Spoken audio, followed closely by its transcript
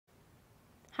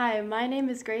Hi, my name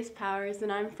is Grace Powers and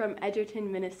I'm from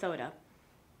Edgerton, Minnesota.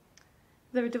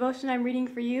 The devotion I'm reading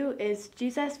for you is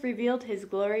Jesus Revealed His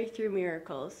Glory Through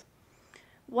Miracles.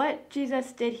 What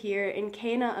Jesus did here in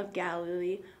Cana of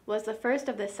Galilee was the first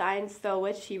of the signs through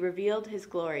which he revealed his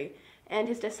glory, and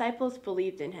his disciples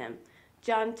believed in him.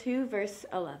 John 2, verse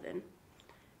 11.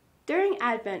 During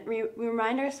Advent, we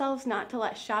remind ourselves not to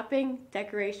let shopping,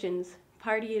 decorations,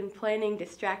 party, and planning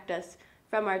distract us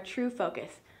from our true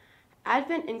focus.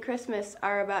 Advent and Christmas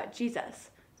are about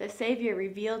Jesus, the Savior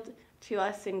revealed to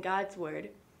us in God's Word.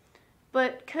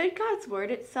 But could God's Word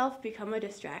itself become a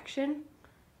distraction?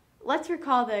 Let's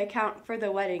recall the account for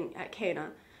the wedding at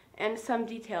Cana and some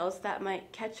details that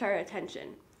might catch our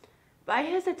attention. By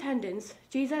his attendance,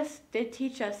 Jesus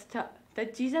teach us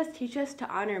to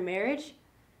honor marriage?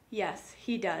 Yes,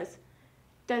 he does.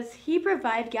 Does he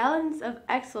provide gallons of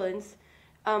excellence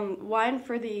wine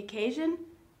for the occasion?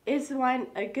 Is wine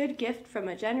a good gift from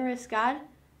a generous God?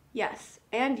 Yes,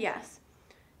 and yes.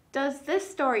 Does this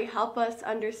story help us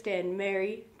understand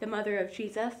Mary, the mother of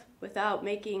Jesus, without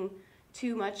making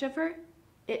too much of her?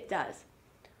 It does.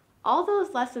 All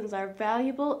those lessons are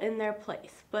valuable in their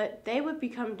place, but they would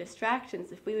become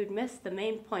distractions if we would miss the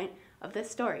main point of this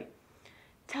story.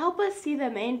 To help us see the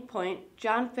main point,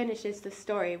 John finishes the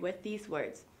story with these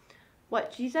words.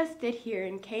 What Jesus did here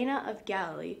in Cana of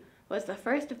Galilee was the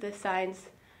first of the signs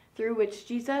through which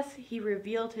he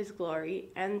revealed his glory,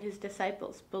 and his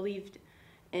disciples believed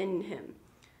in him.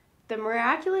 The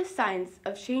miraculous signs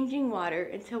of changing water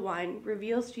into wine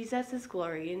reveals Jesus'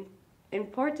 glory, and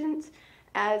important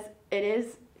as it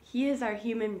is, he is our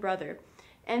human brother,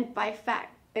 and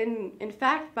in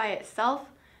fact by itself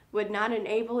would not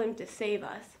enable him to save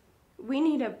us. We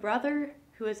need a brother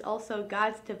who is also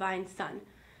God's divine Son,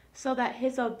 so that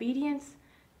his obedience,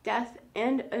 death,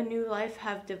 and a new life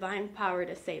have divine power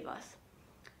to save us.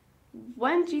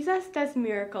 When Jesus does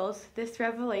miracles, this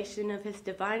revelation of his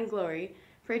divine glory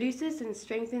produces and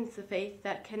strengthens the faith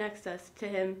that connects us to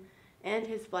him and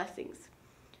his blessings.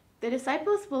 The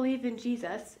disciples believe in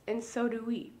Jesus, and so do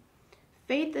we.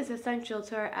 Faith is essential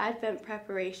to our Advent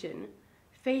preparation.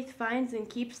 Faith finds and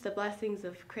keeps the blessings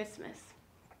of Christmas.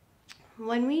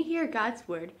 When we hear God's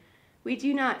word, we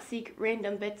do not seek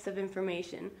random bits of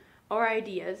information or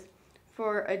ideas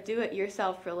for a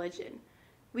do-it-yourself religion.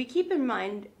 We keep in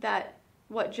mind that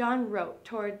what John wrote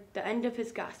toward the end of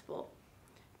his gospel.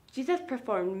 Jesus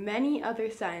performed many other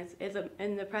signs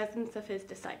in the presence of his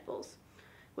disciples,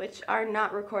 which are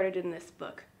not recorded in this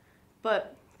book.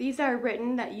 But these are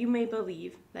written that you may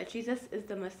believe that Jesus is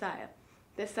the Messiah,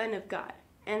 the Son of God,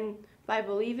 and by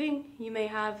believing you may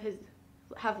have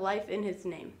life in his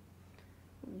name.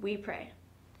 We pray.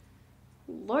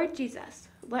 Lord Jesus,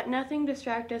 let nothing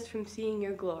distract us from seeing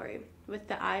your glory with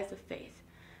the eyes of faith,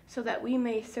 so that we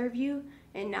may serve you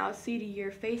and now see to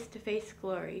your face-to-face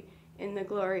glory in the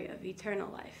glory of eternal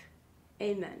life.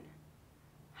 Amen.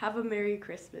 Have a Merry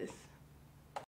Christmas.